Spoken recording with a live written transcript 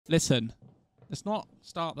Listen, let's not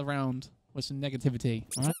start the round with some negativity.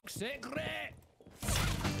 All right?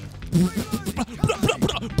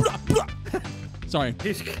 Sorry.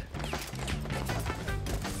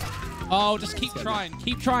 Oh, just keep trying.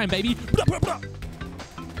 Keep trying, baby.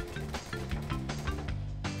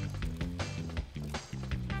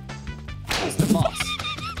 It's the moss.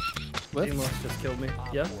 Deimos just killed me.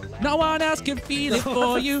 Yeah? No one else can feel it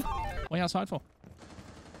for you. What are you outside for?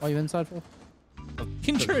 What are you inside for?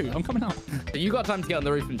 True, I'm coming out. You got time to get on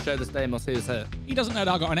the roof and show this Deimos who's here. He doesn't know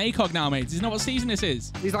that I got an ACOG now, mate. Does he know what season this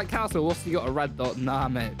is? He's like Castle. What's he got a red dot? Nah,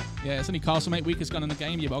 mate. Yeah, it's only Castle, mate. Weakest gun in the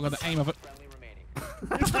game. Yeah, but I've got the aim of it.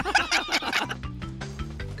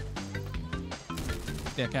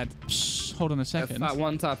 Dickhead. Shh, hold on a second. That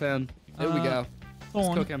one tap in. Here we go.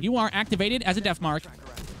 Thorn, you are activated as a DeathMARK.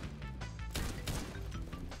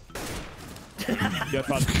 Yeah,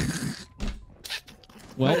 fun.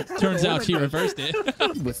 Well, turns out she reversed it.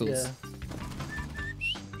 Whistles. Yeah.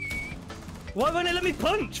 Why won't it let me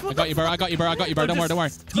punch? I got you, bro. I got you, bro. I got you, bro. Don't worry, don't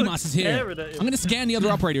worry. Deimos is here. I'm going to scan the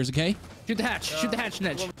other operators, okay? Shoot the hatch. Shoot the hatch,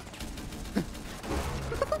 Snedger.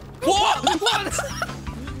 What?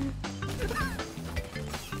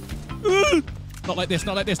 Not like this,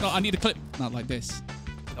 not like this. No, I need a clip. Not like this.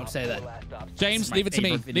 Don't say that. James, leave it to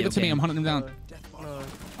me. Leave it to me. I'm hunting him down. No.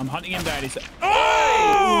 I'm hunting him down. He's...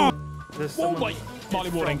 Oh! Oh, wait. Marley,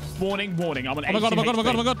 warning. Warning, warning. I'm an Oh my god, oh my god, oh my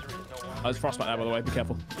god, oh my god. There's frostbite there, by the way. Be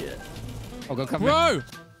careful. Yeah. Oh, go cover Bro!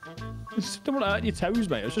 Just don't want to hurt your toes,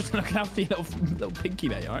 mate. I was just looking after your little pinky,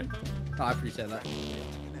 mate, all right? Oh, I appreciate that.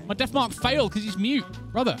 My DeathMARK failed because he's mute.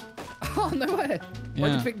 Brother. Oh, no way. Yeah.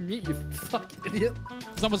 Why'd you pick mute, you fucking idiot?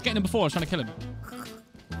 Because I was getting him before. I was trying to kill him.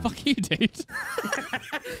 Fuck you, dude.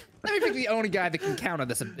 Let me pick the only guy that can counter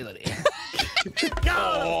this ability.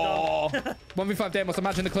 Oh! 1v5 Deimos,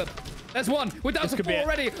 imagine the clip. There's one. We're down to 4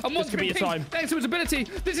 already. And one's been pinged thanks to his ability.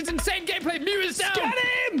 This is insane gameplay. Mute is down. Get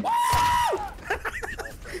him!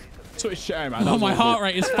 That's what it's showing, man. Oh, my heart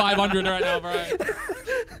rate is 500 right now, bro.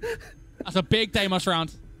 That's a big Deimos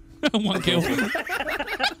round. 1 kill.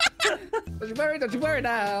 Don't you worry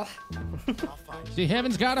now. See,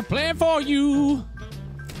 heaven's got a plan for you.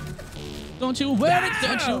 Don't you worry,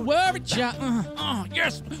 chat.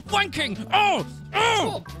 Yes, wanking. Oh,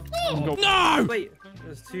 no. Wait,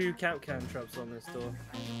 there's 2 count can traps on this door.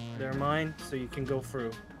 They're mine, so you can go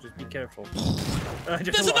through. Just be careful.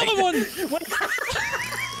 There's another one.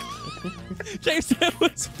 James, there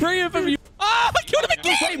was 3 of them. You. Oh, I killed him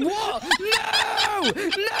again. Wait, what?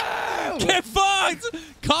 No! Get fucked.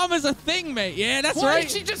 Karma's a thing, mate. Yeah, that's Why right.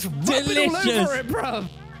 Is she just delicious. All over it, bro.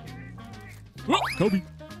 Kobe.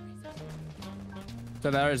 So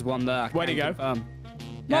there is one there. Where'd he go?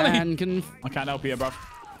 Marley. I can't help you, bro.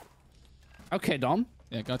 Okay, Dom.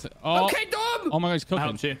 Yeah, got it. Oh. Okay, Dom. Oh my god, he's I cooking.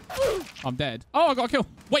 helped you. I'm dead. Oh, I got a kill.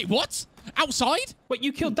 Wait, what? Outside? Wait,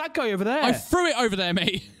 you killed that guy over there. I threw it over there,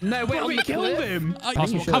 mate. No, wait, we killed him.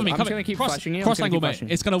 Possible. Cover me, I'm cover gonna me. keep flashing you. Cross angle, mate.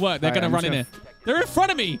 It's gonna work. They're gonna run in here. They're in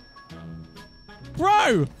front of me.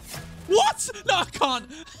 Bro. What? No, I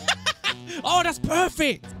can't. Oh, that's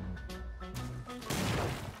perfect.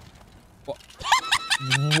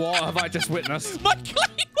 What have I just witnessed? My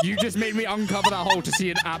claim. You just made me uncover that hole to see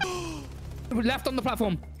an app. Left on the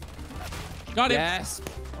platform. Got it. Yes.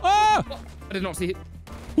 Oh. I did not see it.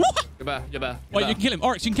 What? You're better. Wait, you can kill him.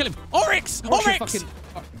 Oryx, you can kill him. Oryx! Oryx!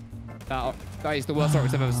 That is the worst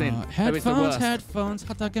Oryx I've ever seen. Headphones,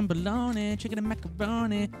 hot dog and bologna, chicken and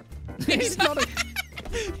macaroni. He's not a...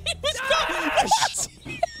 He was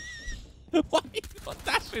what? Why are you not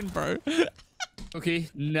dashing, bro? Okay,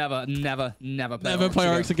 never play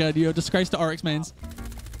Oryx again. You're a disgrace to Oryx mains.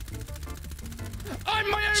 I'm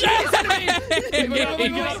my own enemy!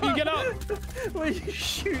 You get up. Why are you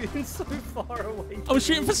shooting so far away? I was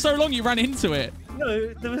shooting for so long, you ran into it.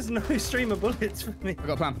 No, there was no stream of bullets for me. I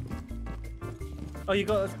got a plan. Oh, you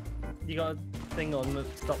got a thing on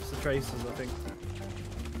that stops the traces, I think.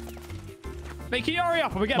 Mate, can you hurry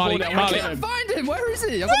up? We get Marley, bored. Marley. I can't find him. Where is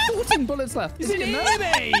he? I've got 14 bullets left. He's an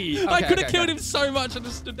enemy. I could have killed him so much. I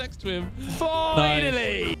just stood next to him.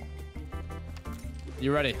 Finally. Nice.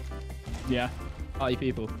 You ready? Yeah. Party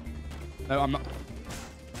people. No, I'm not.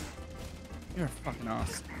 You're a fucking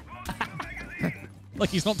ass. Like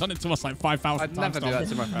he's not done it to us like 5,000 I'd times. never do that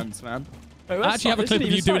to my friends, man. I actually have a clip of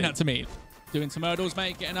you doing that to me. Doing some hurdles,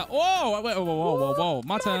 mate. Getting up. Whoa, whoa.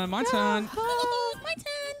 My turn. My turn. Oh, my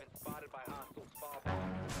turn.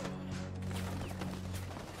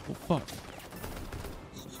 Oh, fuck.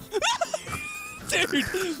 Dude.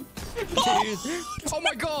 Oh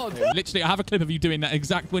my god. Literally, I have a clip of you doing that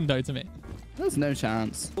exact window to me. There's no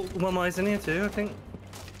chance. One eye's in here too, I think.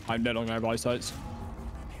 I'm no longer by sights.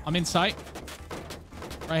 I'm in sight.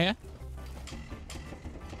 Right here.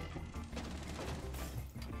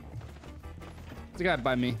 There's a guy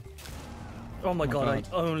by me. Oh my god,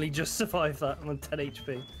 God. I only just survived that. I'm on 10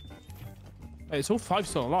 HP. Hey, it's all 5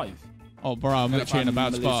 still alive. Oh, bro, I'm literally in a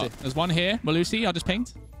bad Malusi. spot. There's one here. Malusi, I just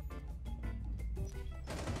pinged.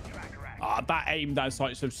 Ah, that aim down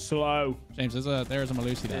sight is so slow. James, there is a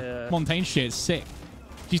Malusi there. Yeah. Montaigne shit is sick.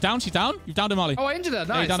 She's down. She's down. You've downed her, Molly. Oh, I injured her.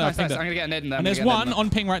 Nice, you done her, nice, nice. pinged her. I'm going to get an Ed in there. And there's one on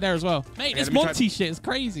ping right there as well. Mate, this let me try- Monty shit is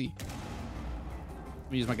crazy.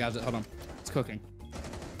 Let me use my gadget. Hold on. It's cooking.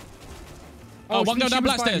 Oh, one going down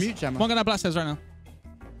black stairs. Mute jammer. One going down black stairs right now.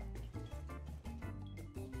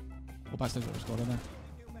 What black stairs got a squad on there?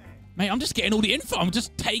 Mate, I'm just getting all the info. I'm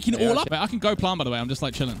just taking it all up. Wait, I can go plan, by the way. I'm just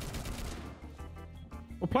like chilling.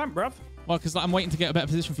 Well, plant, bruv. Well, because like, I'm waiting to get a better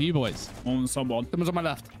position for you boys. On someone. Someone's on my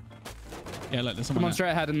left. Yeah, look, there's someone Someone there. straight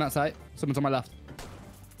ahead in that site. Someone's on my left.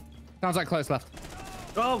 Sounds like close left.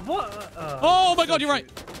 Oh, what? Oh my god, you're right.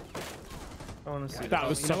 I want to see That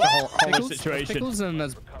was such a horrible Pickles, situation. pickles and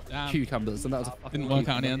there's Damn. cucumbers, and that was a fucking Didn't work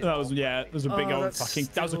out in the end. That was, yeah, it was a big Oh, old that's fucking,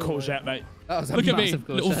 that was a still courgette, mate. That was a Look at me, massive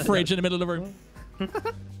little bullshit. fridge in the middle of the room.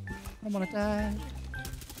 I wanna die.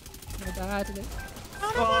 I wanna die today.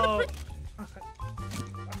 Oh,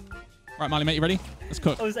 Right, Marley, mate, you ready? Let's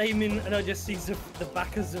cook. I was aiming and I just see the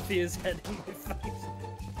back of Sophia's head in my face.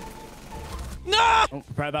 No! Oh,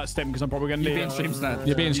 prepare that stem because I'm probably going to You're need being it. stream sniped.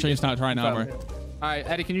 You're being stream sniped right now, bro. Alright,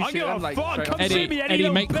 Eddie, can you I shoot give a him? Like, fuck, straight come up? see me, Eddie, Eddie,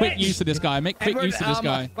 little make quick bitch. use of this guy. Make quick Edward, use of this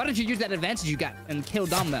guy. Why don't you use that advantage you got and kill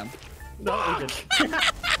Dom then? No, he didn't.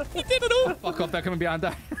 He did it all. Fuck off, they're coming behind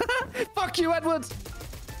there. Fuck you, Edward!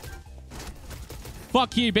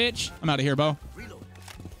 Fuck you, bitch. I'm out of here, Bo.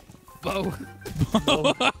 Bo.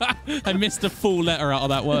 I missed a full letter out of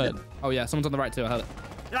that word. Oh yeah, someone's on the right too, I heard it.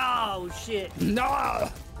 Oh, shit. No!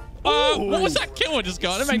 What was that kill I just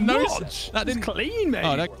got? That made no sense. Smudge. That didn't. Clean, mate.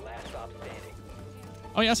 Oh,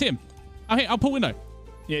 oh yeah, I see him. I'll pull window.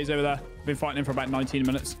 Yeah, he's over there. Been fighting him for about 19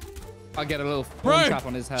 minutes. I'll get a little Bro, tap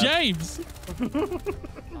on his head. James.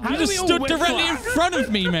 How You just stood directly in front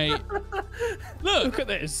of me, mate. Look at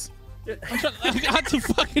this. I had to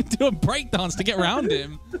fucking do a breakdance to get around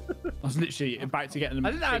him. I was literally about to get in the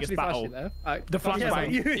I didn't biggest actually flash battle. it though. The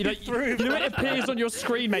flashbang. Yeah, you know, it appears on your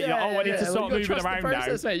screen, mate. You're like, oh, I need to start moving around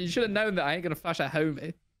now. Mate. You should have known that I ain't gonna flash at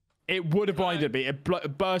homie. It would have blinded me. It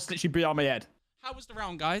burst literally behind my head. How was the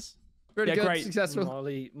round, guys? Really Yeah, good, great. successful.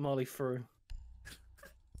 Molly through.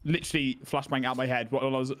 Literally flashbang out my head. What I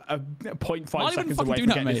was 0.5 Marley seconds wouldn't away fucking from do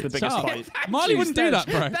that, getting into the mate. biggest Shut up. fight. Marley wouldn't do that,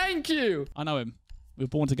 bro. Thank you. I know him. We were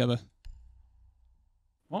born together.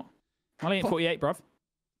 What? Marley ain't 48, bruv.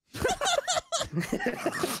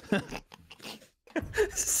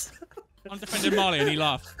 I'm defending Marley and he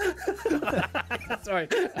laughed. Sorry.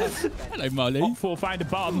 Hello, Marley. Hot 4 found a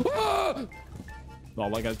bum. Oh,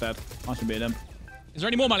 that guy's dead. I should be in him. Is there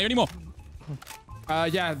any more, Marley? Any more?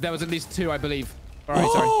 Yeah, there was at least 2, I believe. All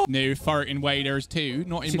right, sorry. No, farting waders too.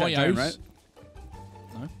 Not in See that drone, boyos. right?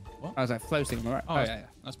 No. What? I was like floating, am I right? Oh, Oh, yeah.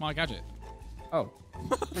 that's my gadget. Oh.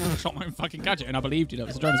 I shot my own fucking gadget and I believed you. That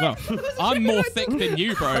was a drone as well. I'm more thick than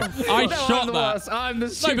you, bro. I shot that. I'm the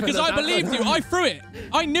No, stupid because I believed you. I threw it.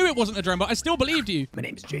 I knew it wasn't a drone, but I still believed you. My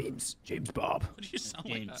name's James. James Bob. What do you sound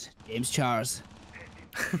like that? James Charles.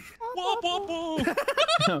 Wah, wah,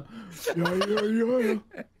 wah.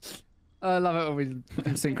 I love it when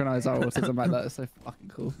we synchronize our autism like that. It's so fucking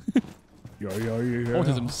cool.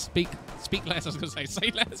 Autism. Speak less. I was going to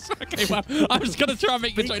say less. Okay, well, I was going to try and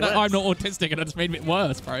make you joke that I'm not autistic and I just made it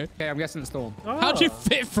worse, bro. Okay, I'm guessing it's Storm. Oh. How'd you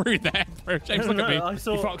fit through there, bro? James, look at me. I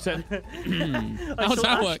saw, You fucked it. I How's saw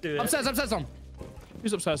that Ash work? do it. Upstairs, Tom.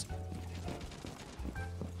 Who's upstairs?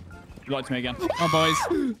 You lied to me again. Oh,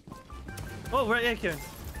 boys. Oh, right, yeah, Kieran.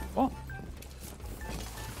 What?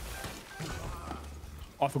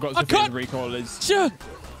 I forgot I to can't- the recoil is.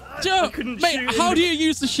 couldn't Mate, shoot how him. do you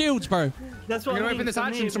use the shields, bro? That's what You're I gonna mean. open this For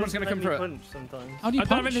hatch me, and it someone's wouldn't gonna come let me through it. punch sometimes. How do you I don't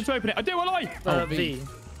have punch? anything to open it. I do, I lie. Oh, V.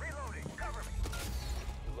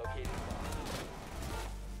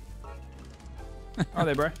 Oh,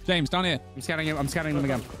 there, bro. James, down here. I'm scanning him. I'm scanning them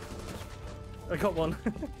again. I got one.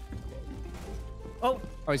 Oh,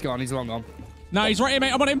 Oh, he's gone. He's long gone. No, he's right here,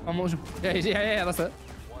 mate. I'm on him. I'm watching. Yeah, that's it.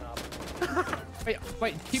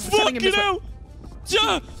 Wait, keep sending him Fucking this way. hell!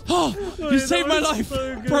 Ja! Oh, you that saved my was life.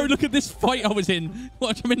 so good. Bro, look at this fight I was in.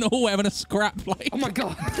 Watch, I'm in the hallway having a scrap. Like, Oh my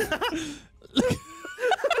god.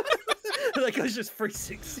 that guy's just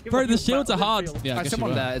 360. bro, the shields are hard. Battlefield. Yeah, I guess you Someone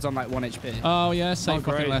will. there is on like 1 HP. Oh, yeah, save Oh,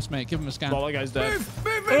 fucking great. less, mate. Give him a scan. Oh, that guy's dead.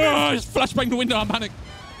 Oh, just flashbang the window. I'm panicked.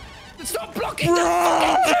 Stop blocking the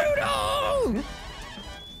fucking judo!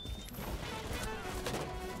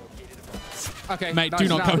 Okay. Mate, nice, do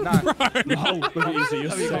not come. No. No, look at you, so you're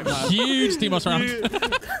so mad. Huge Deimos round.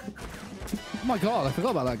 Oh my god, I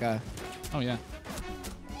forgot about that guy. Oh, yeah.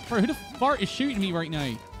 Bro, who the fart is shooting me right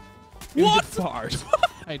now? What? Fart.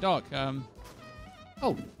 Hey, dog.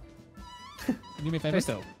 Oh. Can you do me a favor?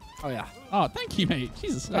 Pistol. Oh, yeah. Oh, thank you, mate.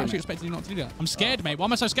 Jesus, I actually expected you not to do that. I'm scared, Oh. mate. Why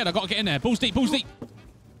am I so scared? I got to get in there. Balls deep, balls deep.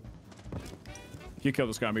 If you kill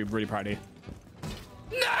this guy, I'm going to be really proud of you.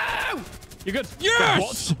 No! You're good.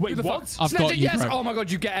 Yes! What? Wait, what? I've got you, yes! bro. Oh my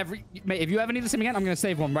god, you get every... Mate, if you ever need a stim again, I'm going to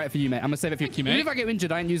save one right for you, mate. I'm going to save it for you. Thank you, mate. Even if I get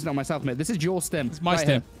injured, I ain't using it on myself, mate. This is your stim. It's my right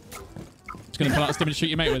stim. Just going to pull out a stim and shoot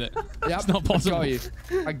your mate with it. Yep. It's not possible.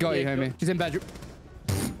 I got you, homie. She's in bedroom.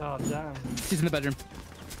 Oh, damn. She's in the bedroom.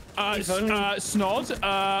 Snod.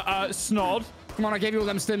 Snod. Come on, I gave you all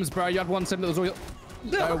them stims, bro. You had one stim that was all your...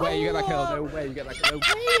 No way you get that kill. No way you get that kill.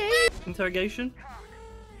 No way. Interrogation?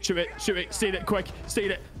 Shoot it. Shoot it. Steal it. Quick. Steal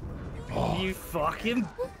it. Oh. You fucking...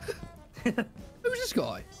 Who's this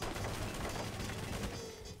guy?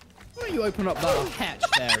 Why don't you open up that hatch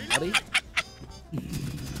there, buddy?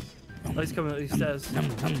 Oh, he's coming up these stairs.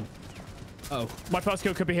 Oh. My first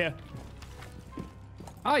kill could be here.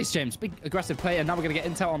 Nice, James. Big aggressive player. Now we're going to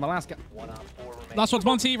get intel on the last guy. Last one's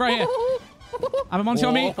Monty right here. I have a Monty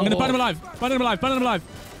on me. I'm going to burn him alive. Burn him alive. Burn him alive.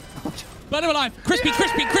 Burn him alive. Crispy,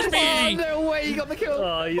 crispy, crispy. Oh, no way you got the kill.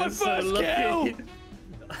 Oh, you're My so first lucky. kill.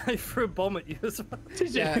 I threw a bomb at you as well.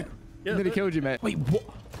 Did you? Yeah. Yeah, Nearly killed you, mate. Wait, what?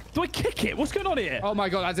 Do I kick it? What's going on here? Oh my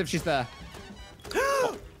god, as if she's there.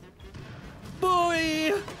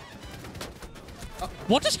 Boy!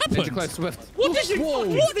 What just happened? Ninja close, Swift. What just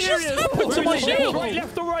happened to my shield? Right,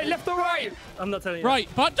 left or right, left or right. I'm not telling you. Right,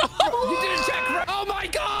 but... You didn't check right. Oh my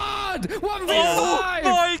god! 1v5! Oh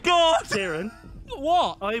my god! Kieran,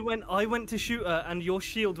 What? I went to shoot her and your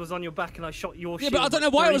shield was on your back and I shot your Yeah, shield. but I don't know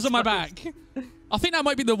why it was on my 3 times. back. I think that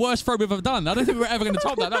might be the worst throw we've ever done. I don't think we're ever going to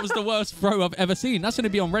top that. That was the worst throw I've ever seen. That's going to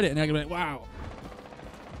be on Reddit and they're going to be like, wow.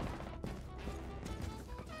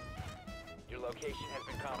 Your location has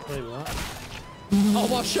been compromised. Wait, what? Oh,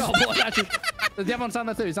 what shot? What actually? The other one's on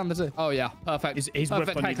there too. He's on there too. Oh, yeah. Perfect. He's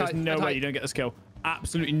perfect. whipped on you. There's no way you don't get this kill.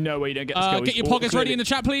 Absolutely no way you don't get this kill. Get your poggers ready in the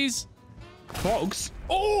chat, please. Pogs?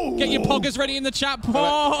 Oh! Get your poggers ready in the chat.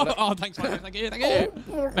 Oh, thanks, mate. Thank you. Thank you.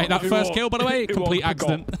 Mate, that first kill, by the way, complete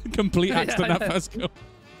accident. Complete accident, that first kill.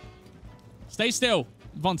 Stay still,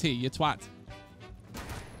 Vonti, you twat.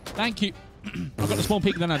 Thank you. I got the small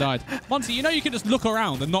peek, then I died. Vonti, you know you can just look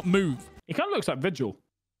around and not move. He kind of looks like Vigil.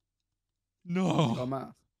 No. Oh,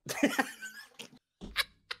 man.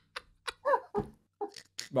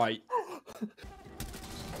 Right.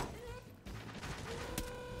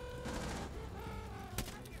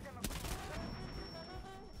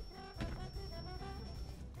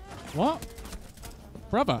 What?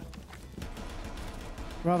 Brother.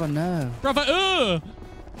 Brother, no. Brother,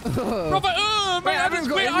 Brother, mate,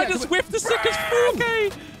 I just whiffed the sickest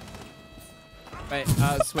 4K. Wait,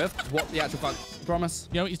 Swift, what the actual fuck? Promise?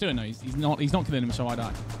 You know what he's doing? No, he's not killing him, so I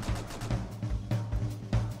die.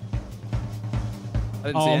 I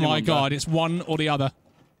didn't see Oh anyone, my god, it's one or the other.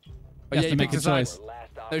 You have to make a choice.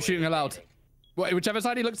 No shooting allowed. Whichever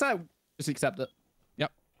side he looks at, just accept it.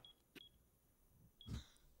 Yep.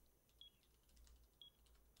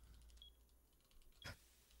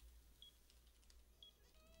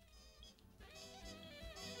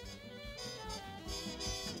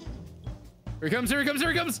 Here he comes, here he comes,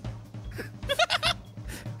 here he comes!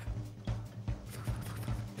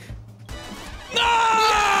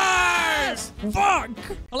 Nice! Fuck!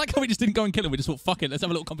 I like how we just didn't go and kill him. We just thought, fuck it, let's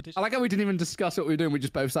have a little competition. I like how we didn't even discuss what we were doing. We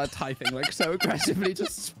just both started typing like so aggressively,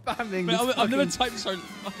 just spamming. Mate, I've never typed so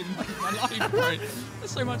fucking much in my life, bro.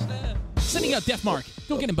 There's so much there. Sending out DeathMARK.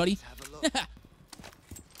 Go get him, buddy.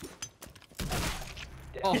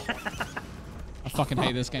 Oh. I fucking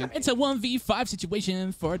hate this game. It's a 1v5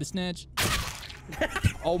 situation for the Snedge.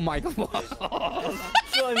 Oh my god. That's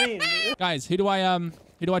what I mean. Guys, who do I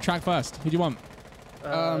track first? Who do you want?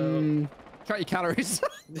 Track your calories.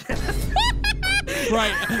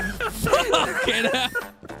 Right. Fucking hell.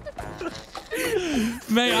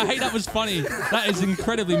 Mate, I hate that was funny. That is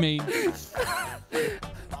incredibly mean.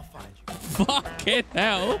 Fucking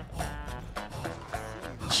hell.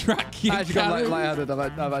 Track your I actually got calories. lightheaded.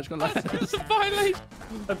 I've actually got lightheaded. Finally.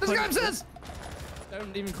 This guy says.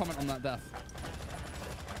 Don't even comment on that death.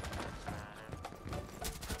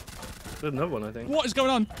 There's another one, I think. What is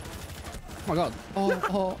going on? Oh my god.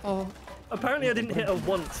 Oh. Apparently I didn't hit her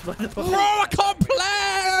once, by the way. Bro, I can't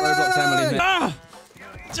play! Roblox Emily. Ah!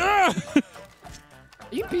 Ah!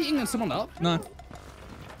 Are you beating someone up? No.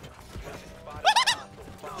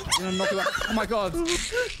 You're gonna knock you out. Oh my god.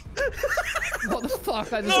 What the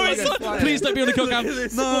fuck? I just No, it's not. Please don't be on the kill cam.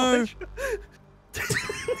 No.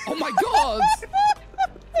 Oh my god!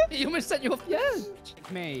 He almost sent you off the edge.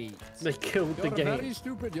 Mate. They killed the game.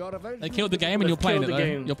 They killed the game and you're playing it though.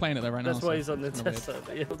 You're playing it though right now. That's why he's on the test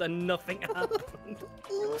server. Yeah, then nothing happened.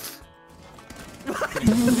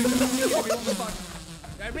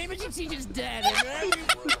 Emergency just dead.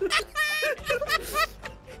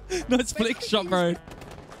 Nice flick shot, bro.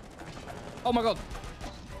 Oh my god.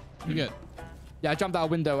 You good? Yeah, I jumped out a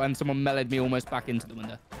window and someone meleeed me almost back into the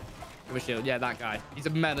window. With a shield. Yeah, that guy. He's a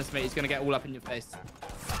menace, mate. He's gonna get all up in your face.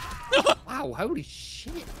 Wow, holy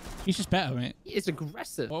shit. He's just better, mate. He is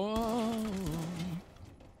aggressive.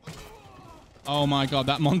 Oh my god,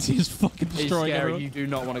 that Monty is fucking He's destroying scary. everyone. You do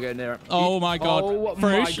not want to go near him. Oh my god. Oh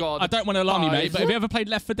Frush, my god. I don't want to alarm you, mate, but have you ever played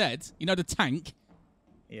Left 4 Dead? You know the tank?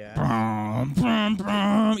 Yeah. Brum, brum,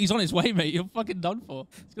 brum. He's on his way, mate. You're fucking done for.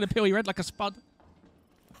 He's gonna peel your head like a spud.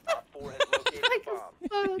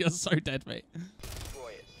 You're so dead, mate.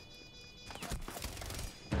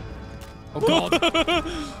 Oh god.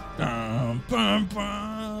 Brum, brum,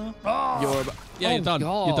 brum. You're Yeah, you're done.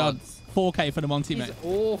 God. You're done. 4K for the Monty, He's mate.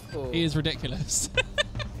 awful. He is ridiculous.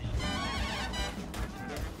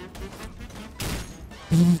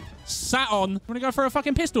 Sat on. Want to go for a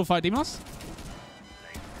fucking pistol fight, Deimos?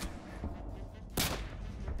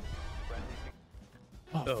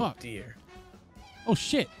 Oh, fuck. Dear. Oh,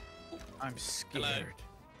 shit. I'm scared. Hello.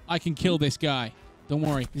 I can kill this guy. Don't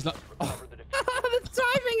worry. He's like... Oh. The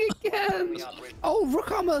timing again. Oh,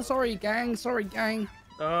 rook armor. Sorry, gang. Sorry, gang.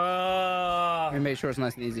 Let me make sure it's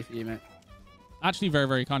nice and easy for you, mate. Actually, very,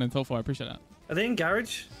 very kind and thoughtful. I appreciate that. Are they in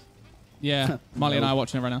garage? Yeah. Marley and I are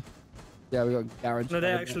watching it right now. Yeah, we got garage. No,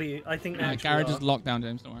 they actually. I think they actually garage are. is locked down,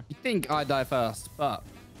 James. Don't worry. You think I die first, but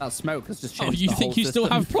that smoke has just changed. Oh, you the think whole you still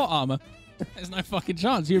system. have plot armor? There's no fucking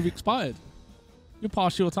chance. You've expired. You're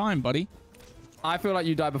past your time, buddy. I feel like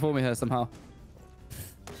you died before me here somehow.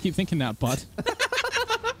 Keep thinking that, bud.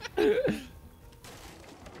 You're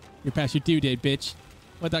past your due date, bitch.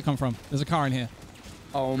 Where'd that come from? There's a car in here.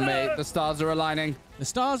 Oh, mate, the stars are aligning. The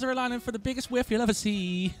stars are aligning for the biggest whiff you'll ever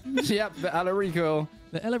see. Yep, the Ala recoil.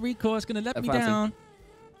 The Ella Recoil is going to let me fancy. down.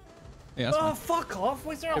 Yeah, that's Oh, fine. fuck off.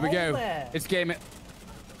 Was there a Here we hole go. there? It's game.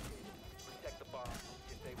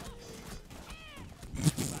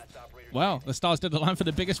 Well, the stars did align for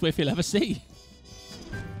the biggest whiff you'll ever see.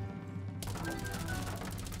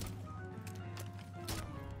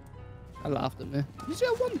 I laughed at me. You see a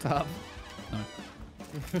one tap?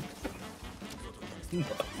 No.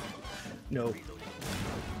 No.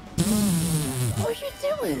 What are you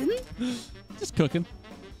doing? Just cooking.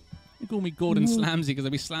 They call me Gordon Slamsy because I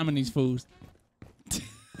be slamming these fools.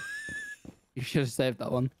 You should have saved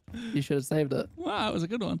that one. You should have saved it. Wow, that was a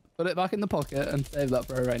good one. Put it back in the pocket and save that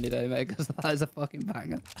for a rainy day, mate, because that is a fucking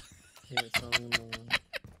banger.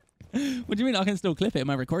 What do you mean I can still clip it?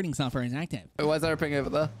 My recording software is active. Wait, why is there a ping over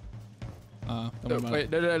there? Don't worry about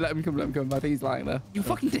Wait, it. no, let him come, I think he's lying there. You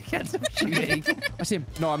fucking dickhead. I see him.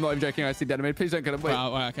 No, I'm not even joking. I see Deadly. Please don't kill him. Wait.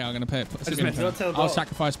 Well, okay, I'm going to pay it. I'll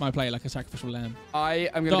sacrifice my play like a sacrificial lamb. I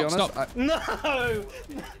am going to be honest. Stop. No!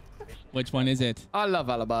 Which one is it? I love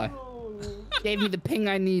Alibi. Gave me the ping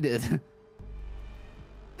I needed.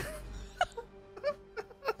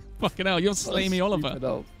 Fucking hell, you're slaying me,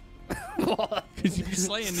 Oliver. What? Because you're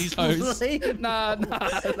slaying these hoes. Nah.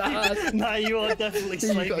 Nah, you are definitely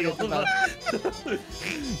slaying me, Oliver.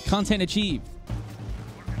 Content achieved.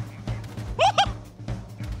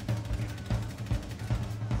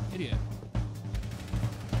 Idiot.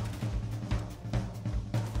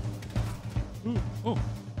 Ooh, oh.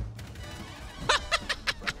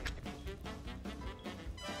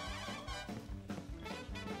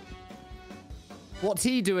 What's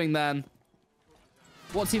he doing then?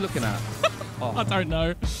 What's he looking at? Oh. I don't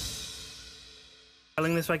know.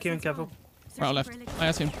 Telling this way, Kieran, careful. Right or left? I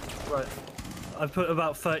asked him. Right. I've put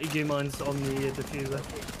about 30 goo mines on the diffuser.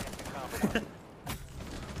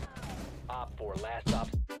 Op 4, last stop